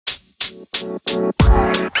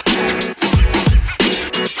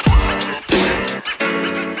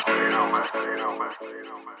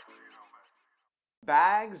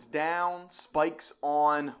Bags down, spikes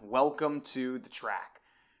on, welcome to the track.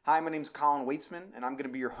 Hi, my name's Colin Waitsman, and I'm going to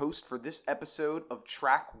be your host for this episode of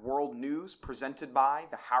Track World News presented by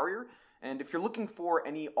The Harrier. And if you're looking for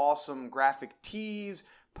any awesome graphic tees,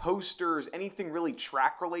 posters, anything really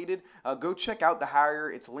track related, go check out The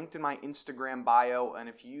Harrier. It's linked in my Instagram bio, and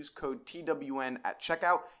if you use code TWN at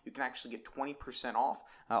checkout, you can actually get 20% off.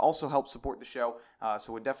 Also helps support the show,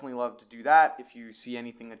 so would definitely love to do that if you see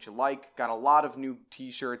anything that you like. Got a lot of new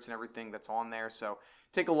t-shirts and everything that's on there, so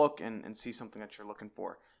take a look and see something that you're looking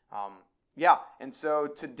for. And so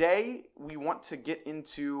today we want to get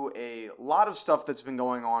into a lot of stuff that's been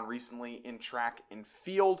going on recently in track and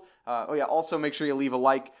field. Also make sure you leave a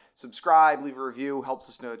like, subscribe, leave a review, helps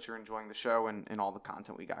us know that you're enjoying the show and all the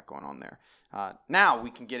content we got going on there. Now we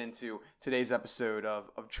can get into today's episode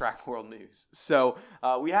of Track World News. So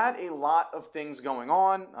we had a lot of things going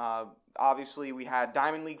on. Obviously, we had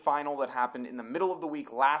Diamond League final that happened in the middle of the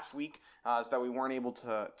week last week, so that we weren't able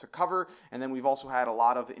to cover. And then we've also had a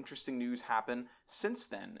lot of interesting news happen since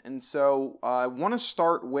then. And so I want to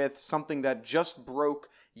start with something that just broke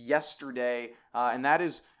yesterday, and that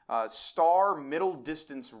is star middle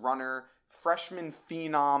distance runner, freshman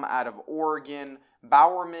phenom out of Oregon,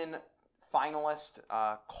 Bowerman finalist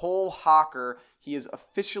Cole Hocker. He has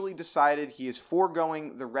officially decided he is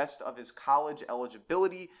foregoing the rest of his college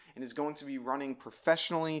eligibility and is going to be running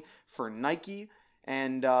professionally for Nike.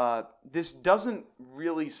 And this doesn't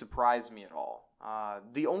really surprise me at all.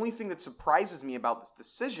 The only thing that surprises me about this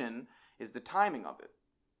decision is the timing of it.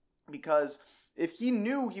 Because if he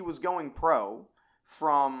knew he was going pro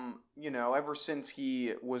from, ever since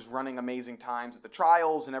he was running amazing times at the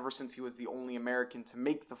trials and ever since he was the only American to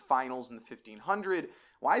make the finals in the 1500,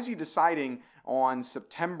 why is he deciding on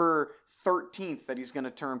September 13th that he's going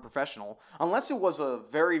to turn professional? Unless it was a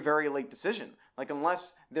very, very late decision.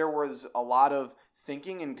 Unless there was a lot of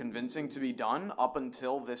thinking and convincing to be done up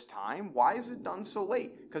until this time, why is it done so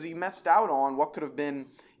late? Because he missed out on what could have been,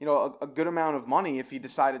 a good amount of money if he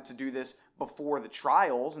decided to do this before the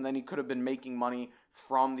trials, and then he could have been making money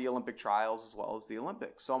from the Olympic trials as well as the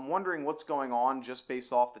Olympics. So I'm wondering what's going on just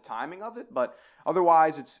based off the timing of it, but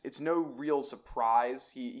otherwise it's no real surprise.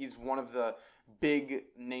 He's one of the big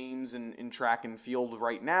names in track and field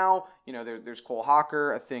right now. There's Cole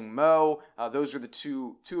Hocker, Athing Mu. Those are the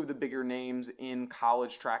two of the bigger names in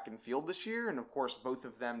college track and field this year, and of course both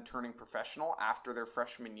of them turning professional after their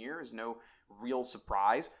freshman year is no real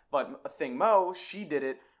surprise. But Athing Mu, she did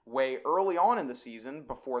it way early on in the season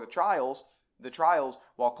before the trials,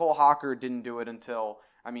 while Cole Hocker didn't do it until,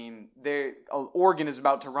 Oregon is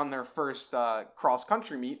about to run their first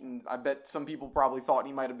cross-country meet, and I bet some people probably thought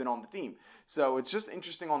he might have been on the team. So it's just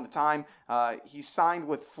interesting on the time. He signed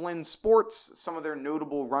with Flynn Sports, some of their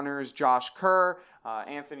notable runners, Josh Kerr,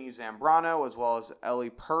 Anthony Zambrano, as well as Ellie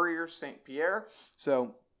Purrier St. Pierre.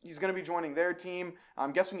 So he's going to be joining their team.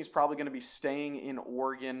 I'm guessing he's probably going to be staying in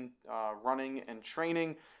Oregon, running and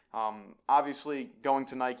training. Obviously, going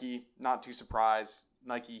to Nike, not too surprised.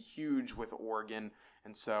 Nike huge with Oregon,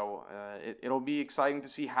 and so it'll be exciting to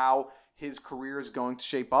see how his career is going to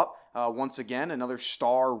shape up. Once again, another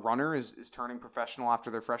star runner is turning professional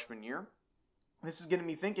after their freshman year. This is getting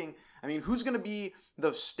me thinking, who's going to be the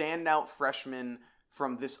standout freshman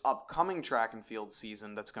from this upcoming track and field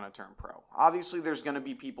season that's going to turn pro? Obviously, there's going to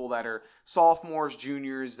be people that are sophomores,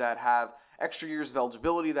 juniors, that have extra years of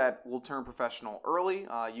eligibility that will turn professional early.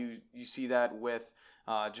 You see that with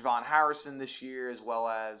Javon Harrison this year, as well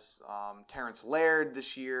as Terrence Laird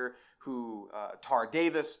this year, Tar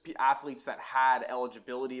Davis, athletes that had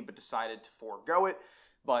eligibility but decided to forego it.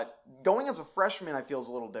 But going as a freshman, I feel, is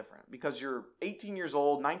a little different because you're 18 years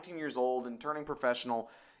old, 19 years old, and turning professional.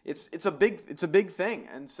 It's a big thing,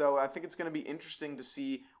 and so I think it's going to be interesting to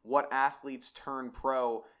see what athletes turn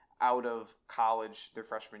pro out of college their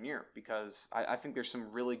freshman year, because I think there's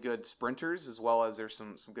some really good sprinters as well as there's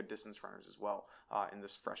some good distance runners as well in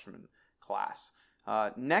this freshman class.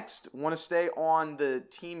 Next, want to stay on the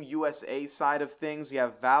Team USA side of things. We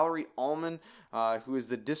have Valerie Allman, who is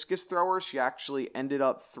the discus thrower. She actually ended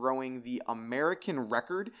up throwing the American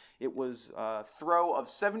record. It was a throw of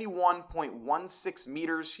 71.16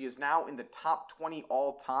 meters. She is now in the top 20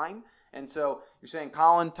 all time. And so you're saying,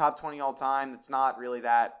 Colin, top 20 all time, that's not really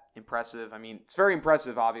that impressive. It's very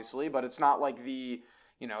impressive, obviously, but it's not like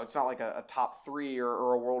it's not like a top 3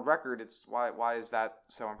 or a world record. It's why is that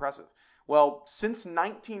so impressive? Well, since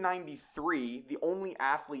 1993, the only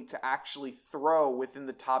athlete to actually throw within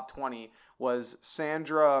the top 20 was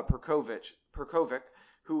Sandra Perkovic,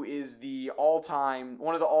 who is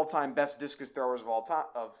one of the all-time best discus throwers of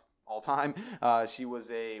all time. She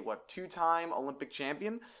was a two-time Olympic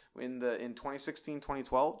champion in 2016,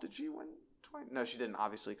 2012. Did she win? No, she didn't,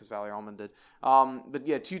 obviously, because Valerie Allman did. But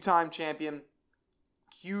yeah, two-time champion.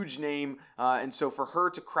 Huge name, and so for her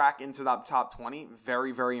to crack into that top 20,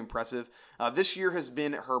 very, very impressive. This year has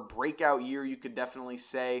been her breakout year, you could definitely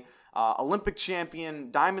say. Olympic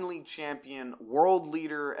champion, Diamond League champion, world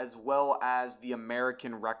leader, as well as the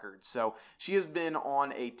American record. So she has been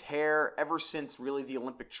on a tear ever since really the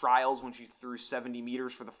Olympic trials when she threw 70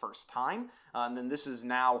 meters for the first time. And then this is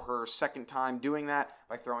now her second time doing that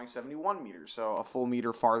by throwing 71 meters, so a full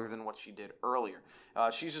meter farther than what she did earlier.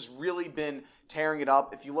 She's just really been tearing it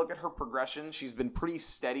up. If you look at her progression, she's been pretty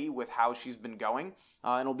steady with how she's been going.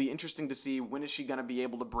 And it'll be interesting to see when is she going to be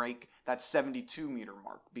able to break that 72 meter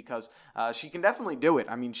mark, because she can definitely do it.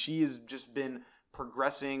 I mean, she has just been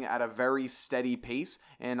progressing at a very steady pace,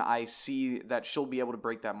 and I see that she'll be able to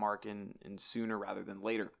break that mark in sooner rather than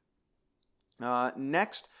later.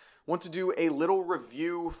 Next, want to do a little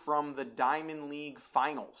review from the Diamond League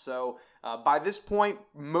final. So by this point,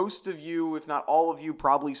 most of you, if not all of you,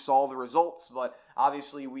 probably saw the results, but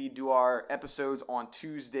obviously we do our episodes on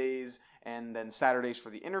Tuesdays and then Saturdays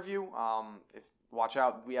for the interview. Watch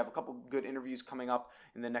out, we have a couple good interviews coming up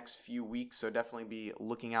in the next few weeks, so definitely be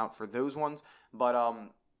looking out for those ones. But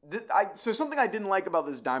so something I didn't like about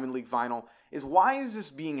this Diamond League final is, why is this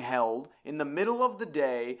being held in the middle of the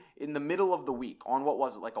day, in the middle of the week, on what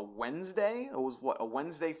was it, like a Wednesday? It was a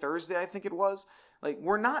Wednesday, Thursday, I think it was. Like,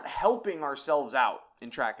 we're not helping ourselves out in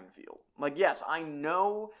track and field. Like, yes, I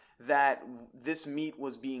know that this meet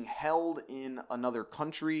was being held in another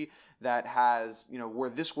country that has, where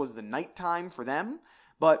this was the nighttime for them,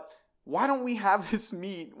 but why don't we have this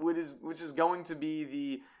meet, which is going to be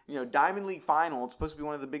the Diamond League final? It's supposed to be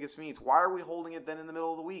one of the biggest meets. Why are we holding it then in the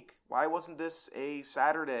middle of the week? Why wasn't this a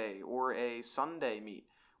Saturday or a Sunday meet?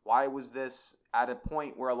 Why was this at a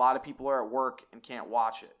point where a lot of people are at work and can't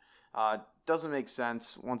watch it? Doesn't make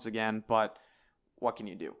sense, once again, but what can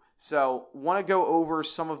you do? So, want to go over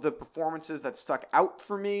some of the performances that stuck out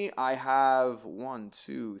for me. I have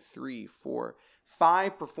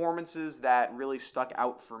 5 performances that really stuck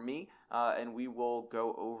out for me, and we will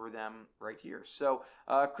go over them right here. So,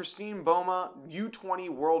 Christine Boma, U20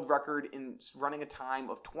 world record in running a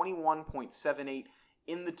time of 21.78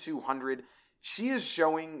 in the 200. She is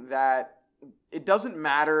showing that it doesn't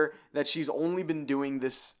matter that she's only been doing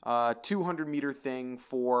this 200 meter thing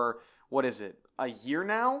for, a year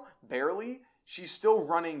now? Barely. She's still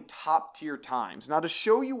running top tier times. Now, to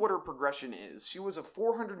show you what her progression is, she was a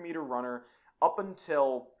 400 meter runner up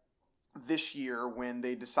until this year, when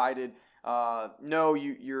they decided, no,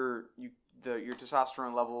 your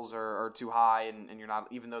testosterone levels are too high, and you're not,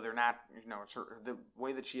 even though they're not, the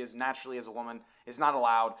way that she is naturally as a woman is not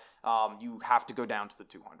allowed. You have to go down to the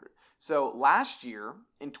 200. So last year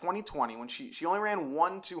in 2020, when she only ran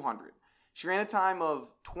one 200, she ran a time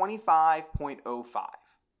of 25.05.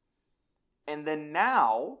 And then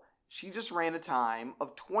now she just ran a time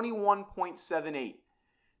of 21.78.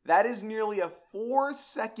 That is nearly a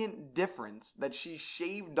 4-second difference that she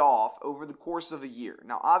shaved off over the course of a year.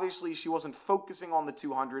 Now, obviously, she wasn't focusing on the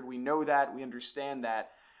 200. We know that. We understand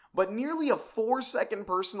that. But nearly a 4-second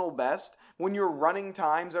personal best, when you're running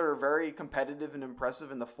times that are very competitive and impressive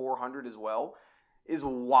in the 400 as well, is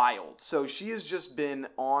wild. So she has just been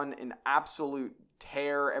on an absolute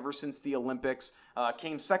tear ever since the Olympics.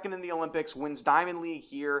 Came second in the Olympics, wins Diamond League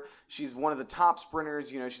here. She's one of the top sprinters.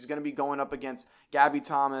 She's going to be going up against Gabby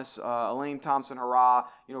Thomas, Elaine Thompson-Herah,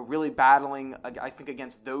 really battling, I think,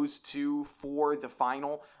 against those two for the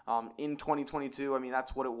final in 2022. I mean,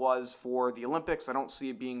 that's what it was for the Olympics. I don't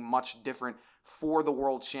see it being much different for the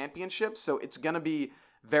World Championships. So it's going to be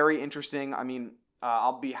very interesting. I mean,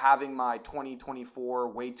 I'll be having my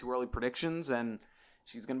 2024 way too early predictions, and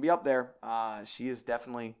she's going to be up there. She is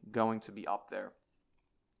definitely going to be up there.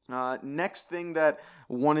 Next thing that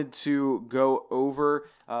wanted to go over,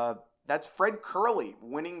 that's Fred Kerley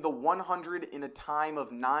winning the 100 in a time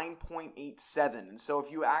of 9.87. And so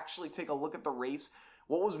if you actually take a look at the race,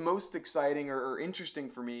 what was most exciting or interesting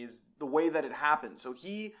for me is the way that it happened. So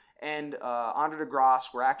he and Andre de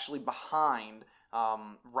Grasse were actually behind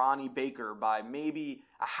Ronnie Baker by maybe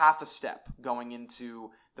a half a step going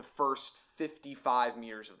into the first 55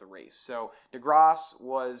 meters of the race. So de Grasse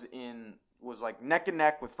was like neck and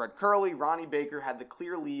neck with Fred Kerley. Ronnie Baker had the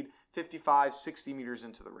clear lead 55, 60 meters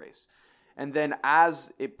into the race. And then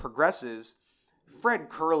as it progresses, Fred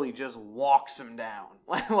Kerley just walks him down.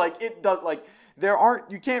 Like it does,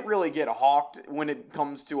 you can't really get hawked when it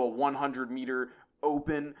comes to a 100 meter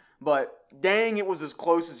open, but dang, it was as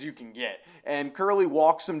close as you can get. And Curley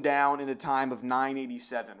walks him down in a time of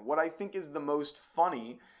 9:87. What I think is the most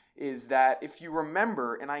funny is that if you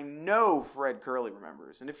remember, and I know Fred Curley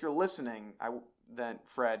remembers, and if you're listening, then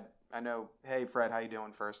Fred, I know, hey Fred, how you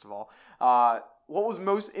doing, first of all? What was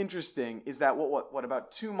most interesting is that what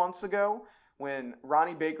about 2 months ago, when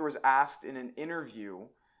Ronnie Baker was asked in an interview,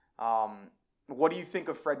 what do you think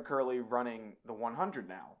of Fred Curley running the 100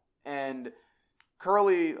 now? And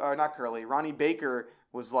Ronnie Baker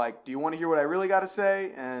was like, do you want to hear what I really got to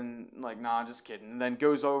say? And like, nah, just kidding. And then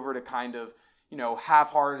goes over to kind of,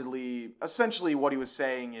 half-heartedly, essentially what he was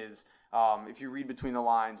saying is, if you read between the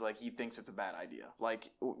lines, like, he thinks it's a bad idea. Like,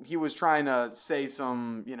 he was trying to say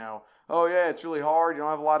some, oh yeah, it's really hard. You don't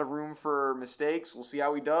have a lot of room for mistakes. We'll see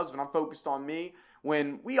how he does, but I'm focused on me.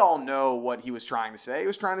 When we all know what he was trying to say. He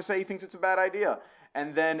was trying to say he thinks it's a bad idea.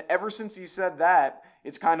 And then ever since he said that,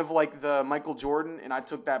 it's kind of like the Michael Jordan, and I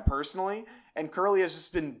took that personally. And Curley has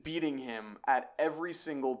just been beating him at every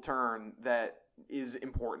single turn that is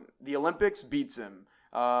important. The Olympics beats him.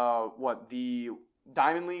 The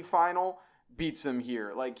Diamond League final beats him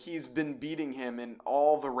here. Like, he's been beating him in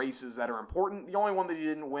all the races that are important. The only one that he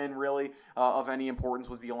didn't win really of any importance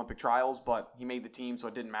was the Olympic trials, but he made the team, so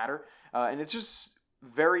it didn't matter. And it's just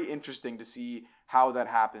very interesting to see how that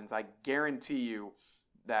happens. I guarantee you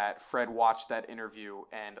that Fred watched that interview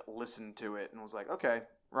and listened to it and was like, okay,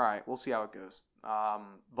 right, we'll see how it goes.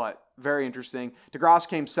 But very interesting. DeGrasse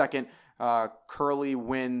came second. Curley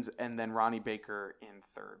wins, and then Ronnie Baker in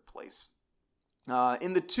third place.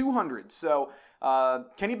 In the 200, so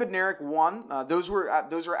Kenny Bednarek won. Those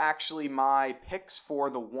were actually my picks for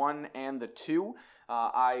the 1 and the 2.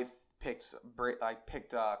 I picked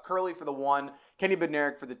Curley for the 1, Kenny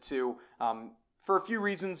Bednarek for the 2. For a few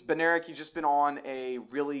reasons. Bednarek, he's just been on a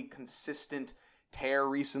really consistent tear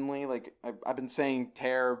recently. Like, I've been saying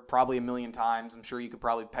tear probably a million times. I'm sure you could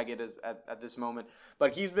probably peg it as at this moment.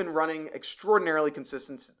 But he's been running extraordinarily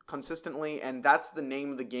consistently, and that's the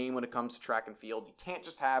name of the game when it comes to track and field. You can't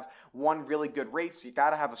just have one really good race. You got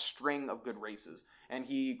to have a string of good races. And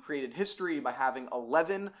he created history by having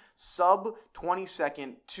 11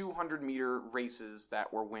 sub-20-second 200-meter races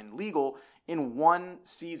that were win legal in one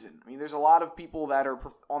season. I mean, there's a lot of people that are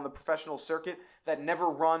on the professional circuit that never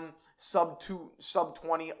run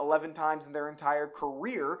sub-20 11 times in their entire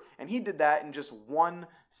career, and he did that in just one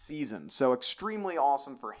season. So extremely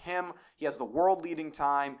awesome for him. He has the world-leading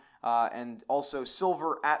time and also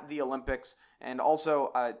silver at the Olympics. And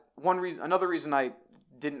also another reason I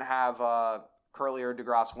didn't have Curley or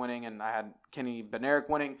DeGrasse winning, and I had Kenny Bednarek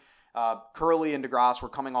winning. Curley and DeGrasse were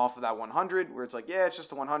coming off of that 100, where it's like, yeah, it's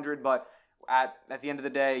just a 100, but at the end of the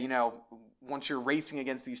day, once you're racing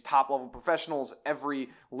against these top-level professionals, every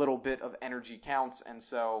little bit of energy counts, and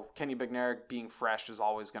so Kenny Bednarek being fresh is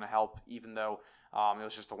always going to help, even though it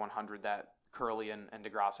was just a 100 that Curley and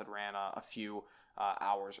DeGrasse had ran a few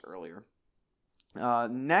hours earlier.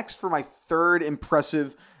 Next, for my third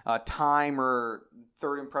impressive I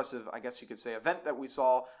guess you could say, event that we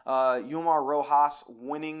saw, Yumar Rojas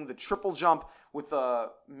winning the triple jump with a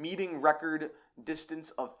meeting record distance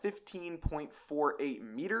of 15.48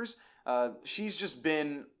 meters. She's just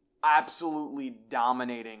been absolutely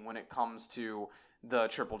dominating when it comes to the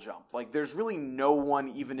triple jump. Like, there's really no one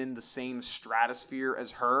even in the same stratosphere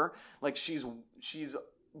as her. Like, she's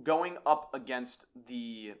going up against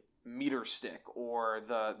the meter stick or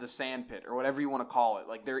the sand pit or whatever you want to call it.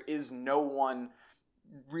 Like, there is no one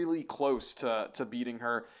really close to beating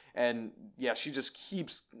her, and yeah, she just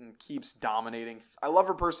keeps dominating. I love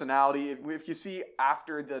her personality. If you see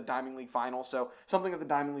after the Diamond League final, so something that the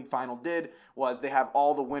Diamond League final did was they have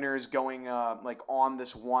all the winners going like on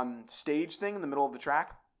this one stage thing in the middle of the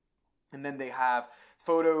track, and then they have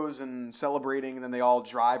photos and celebrating, and then they all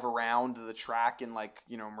drive around the track in, like,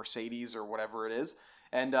 Mercedes or whatever it is.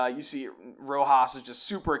 And you see Rojas is just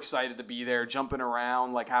super excited to be there, jumping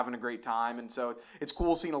around, like having a great time. And so it's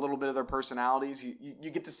cool seeing a little bit of their personalities. You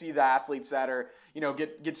get to see the athletes that are,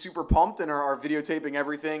 get super pumped and are videotaping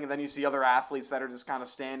everything. And then you see other athletes that are just kind of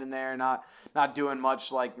standing there, not doing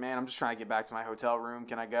much, like, man, I'm just trying to get back to my hotel room.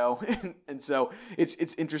 Can I go? And so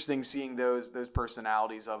it's interesting seeing those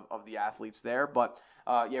personalities of the athletes there. But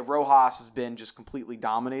yeah, Rojas has been just completely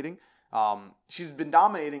dominating. She's been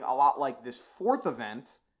dominating a lot like this fourth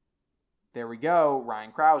event. There we go,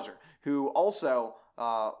 Ryan Crouser, who also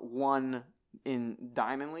won in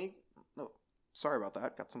Diamond League. Oh, sorry about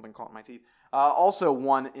that. Got something caught in my teeth. Also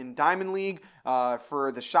won in Diamond League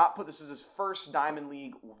for the shot put. This is his first Diamond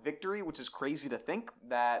League victory, which is crazy to think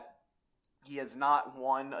that He has not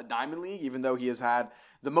won a Diamond League, even though he has had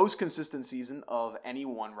the most consistent season of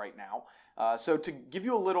anyone right now. So to give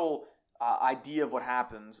you a little idea of what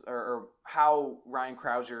happens or how Ryan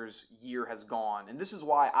Crouser's year has gone, and this is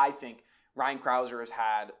why I think Ryan Crouser has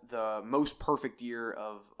had the most perfect year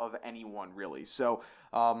of anyone, really. So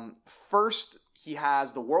first, he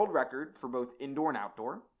has the world record for both indoor and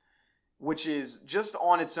outdoor, which is just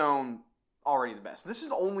on its own already the best. This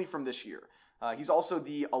is only from this year. He's also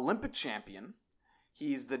the Olympic champion.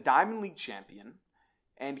 He's the Diamond League champion.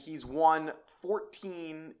 And he's won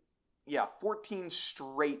 14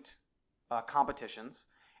 straight competitions.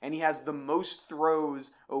 And he has the most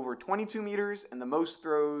throws over 22 meters and the most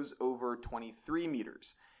throws over 23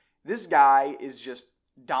 meters. This guy is just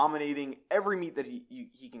dominating every meet that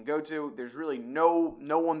he can go to. There's really no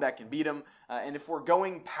one that can beat him. And if we're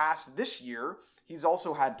going past this year, he's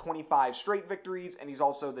also had 25 straight victories, and he's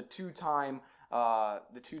also the two-time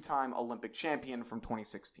Olympic champion from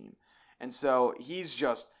 2016. And so he's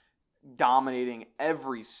just dominating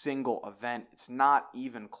every single event. It's not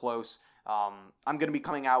even close. I'm going to be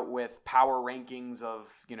coming out with power rankings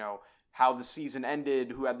of, how the season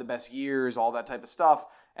ended, who had the best years, all that type of stuff.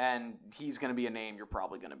 And he's going to be a name you're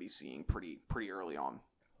probably going to be seeing pretty early on.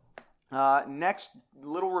 Next,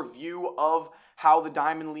 little review of how the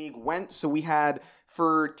Diamond League went. So we had,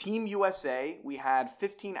 for Team USA, we had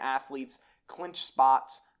 15 athletes clinch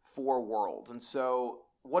spots for Worlds. And so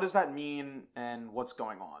what does that mean and what's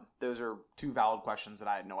going on? Those are two valid questions that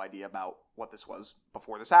I had no idea about what this was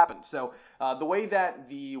before this happened. So the way that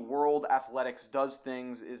the World Athletics does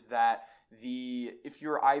things is that if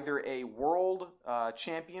you're either a world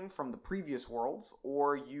champion from the previous Worlds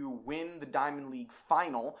or you win the Diamond League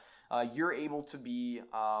final, you're able to be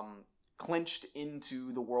clinched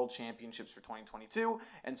into the World Championships for 2022.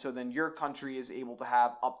 And so then your country is able to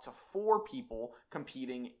have up to 4 people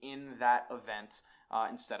competing in that event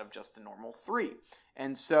instead of just the normal 3.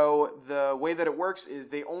 And so the way that it works is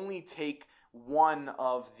they only take one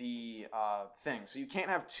of the things. So you can't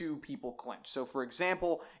have 2 people clinch. So for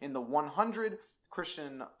example, in the 100,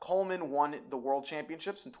 Christian Coleman won the World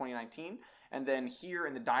Championships in 2019. And then here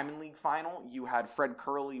in the Diamond League final, you had Fred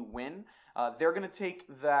Curley win. They're going to take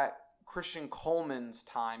that Christian Coleman's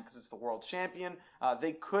time because it's the world champion.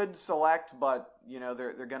 They could select, but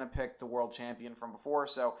they're going to pick the world champion from before.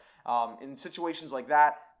 So in situations like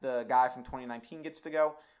that, the guy from 2019 gets to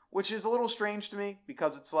go, which is a little strange to me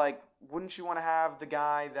because it's like, wouldn't you want to have the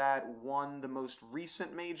guy that won the most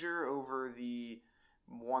recent major over the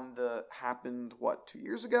one that happened, 2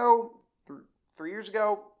 years ago? 3 years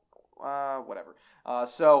ago? Whatever.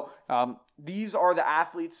 So these are the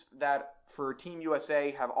athletes that for Team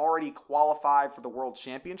USA have already qualified for the World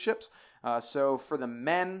Championships. So for the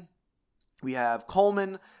men, we have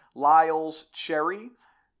Coleman, Lyles, Cherry,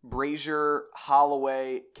 Brazier,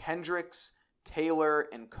 Holloway, Kendricks, Taylor,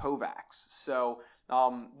 and Kovacs. So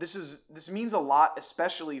this means a lot,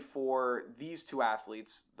 especially for these 2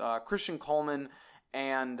 athletes, Christian Coleman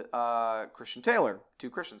and Christian Taylor, 2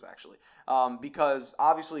 Christians actually, because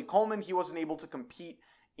obviously Coleman, he wasn't able to compete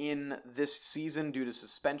in this season due to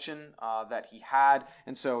suspension that he had,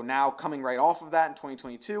 and so now coming right off of that in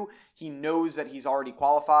 2022, he knows that he's already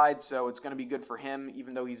qualified, so it's going to be good for him,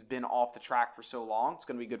 even though he's been off the track for so long. It's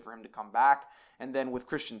going to be good for him to come back. And then with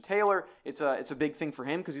Christian Taylor, it's a big thing for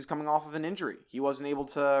him because he's coming off of an injury. He wasn't able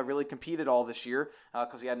to really compete at all this year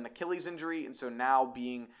because he had an Achilles injury, and so now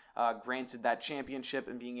being granted that championship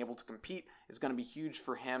and being able to compete is going to be huge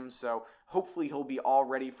for him. So hopefully he'll be all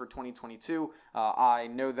ready for 2022. I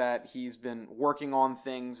know that he's been working on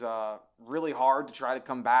things really hard to try to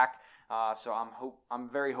come back. So I'm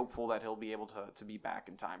very hopeful that he'll be able to be back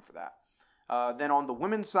in time for that. Then on the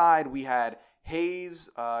women's side, we had Hayes,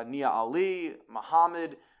 Nia Ali,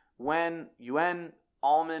 Muhammad, Wen, Yuen,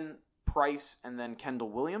 Allman, Price, and then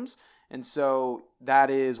Kendall Williams. And so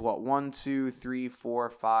that is 1, 2, 3, 4,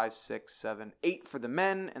 5, 6, 7, 8 for the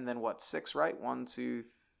men, and then 6, right? 1, 2,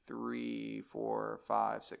 3, 4,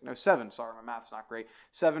 5, 6. No, 7. Sorry, my math's not great.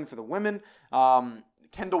 7 for the women.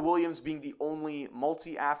 Kendall Williams being the only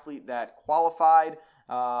multi-athlete that qualified.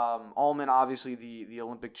 Allman, obviously the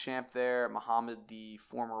Olympic champ there. Muhammad, the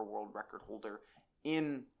former world record holder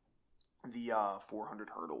in the 400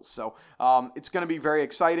 hurdles. So it's going to be very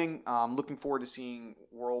exciting. Looking forward to seeing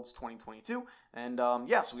Worlds 2022. And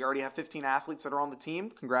yes, we already have 15 athletes that are on the team.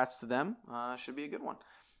 Congrats to them. Should be a good one.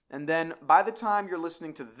 And then by the time you're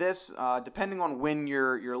listening to this, depending on when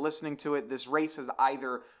you're listening to it, this race has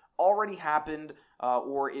either already happened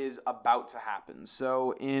or is about to happen.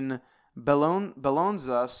 So in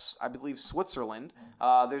Belonza, I believe Switzerland,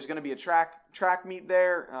 there's going to be a track track meet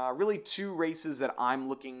there. Really two races that I'm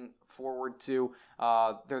looking forward to.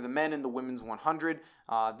 They're the men and the women's 100.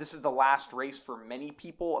 This is the last race for many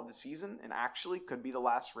people of the season, and actually could be the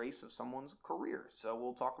last race of someone's career. So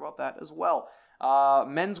we'll talk about that as well.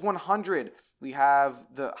 Men's 100, we have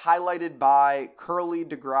the highlighted by Curley,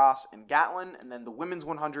 DeGrasse, and Gatlin, and then the women's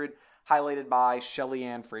 100 highlighted by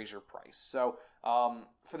Shelly-Ann Fraser-Pryce. So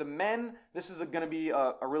for the men, this is going to be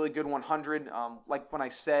a really good 100. Like when I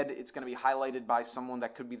said, it's going to be highlighted by someone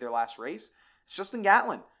that could be their last race. It's Justin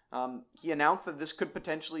Gatlin. He announced that this could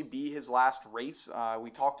potentially be his last race. We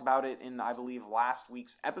talked about it in, I believe, last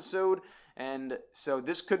week's episode. And so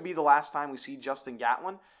this could be the last time we see Justin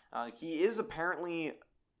Gatlin. He is apparently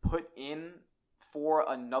put in for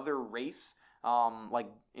another race.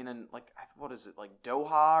 What is it, like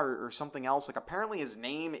Doha or something else? Like apparently his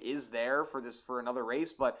name is there for another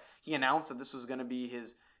race, but he announced that this was going to be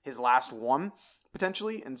his last one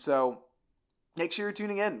potentially. And so make sure you're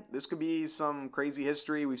tuning in. This could be some crazy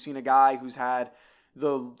history. We've seen a guy who's had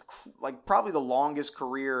probably the longest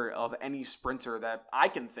career of any sprinter that I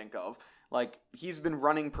can think of. Like he's been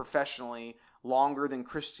running professionally longer than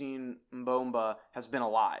Christine Mbomba has been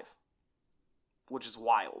alive, which is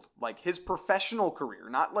wild. Like his professional career,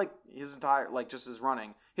 not like his entire, like just his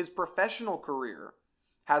running, his professional career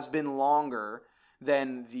has been longer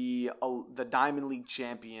than the Diamond League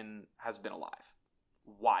champion has been alive.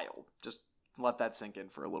 Wild. Just let that sink in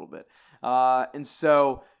for a little bit. And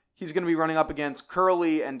so he's going to be running up against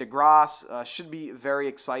Curley and DeGrasse. Should be very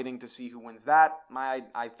exciting to see who wins that.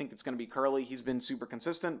 I think it's going to be Curley. He's been super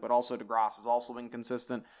consistent, but also DeGrasse has also been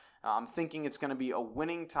consistent. I'm thinking it's going to be a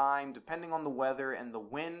winning time depending on the weather and the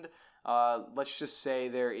wind. Let's just say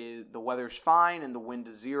the weather's fine and the wind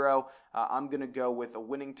is 0. I'm going to go with a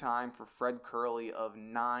winning time for Fred Curley of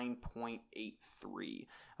 9.83.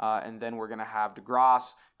 And then we're going to have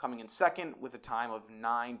DeGrasse coming in second with a time of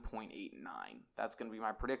 9.89. That's going to be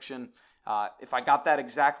my prediction. If I got that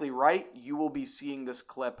exactly right, you will be seeing this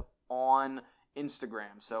clip on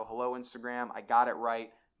Instagram. So hello, Instagram. I got it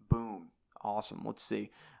right. Boom. Awesome. Let's see.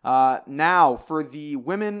 Now for the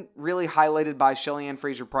women, really highlighted by Shelly-Ann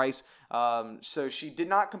Fraser-Pryce. So she did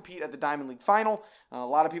not compete at the Diamond League final. A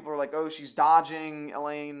lot of people are like, oh, she's dodging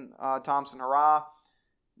Elaine Thompson-Herah.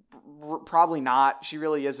 Probably not. She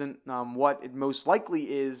really isn't. What it most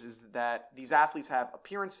likely is that these athletes have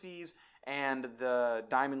appearance fees, and the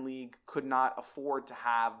Diamond League could not afford to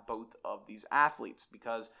have both of these athletes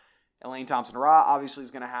because Elaine Thompson-Herah obviously is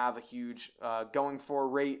going to have a huge going for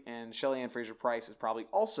rate, and Shelly-Ann Fraser-Pryce is probably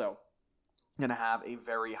also going to have a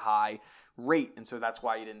very high rate, and so that's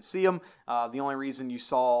why you didn't see them. The only reason you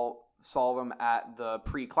saw them at the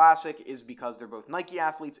pre-classic is because they're both Nike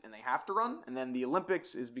athletes and they have to run, and then the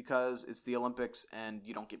Olympics is because it's the Olympics and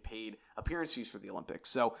you don't get paid appearance fees for the Olympics.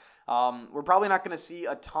 So we're probably not going to see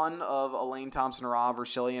a ton of Elaine Thompson-Herah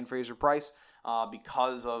versus Shelly-Ann Fraser-Pryce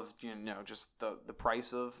because of just the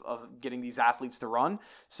price of getting these athletes to run.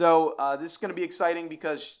 So this is going to be exciting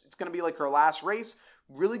because it's going to be like her last race,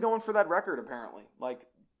 really going for that record apparently. Like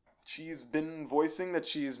she's been voicing that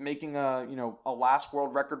she's making a last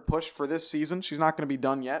world record push for this season. She's not going to be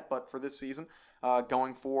done yet, but for this season,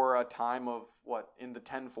 going for a time of in the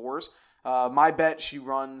 10.4s. My bet she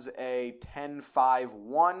runs a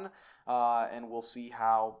 10.51, and we'll see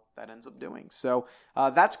how that ends up doing. So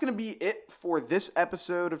that's going to be it for this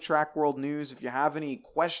episode of Track World News. If you have any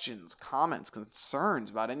questions, comments,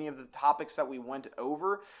 concerns about any of the topics that we went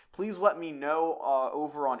over, please let me know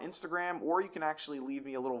over on Instagram, or you can actually leave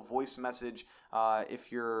me a little voice message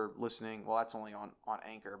if you're listening. Well, that's only on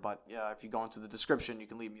Anchor, but if you go into the description, you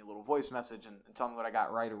can leave me a little voice message and tell me what I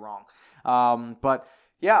got right or wrong.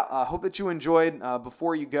 Hope that you enjoyed.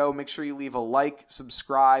 Before you go, make sure you leave a like,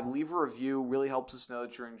 subscribe, leave a review. Really helps us know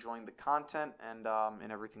that you're enjoying the content and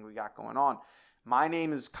everything we got going on. My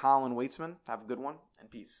name is Colin Weitzman. Have a good one, and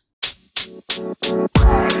peace.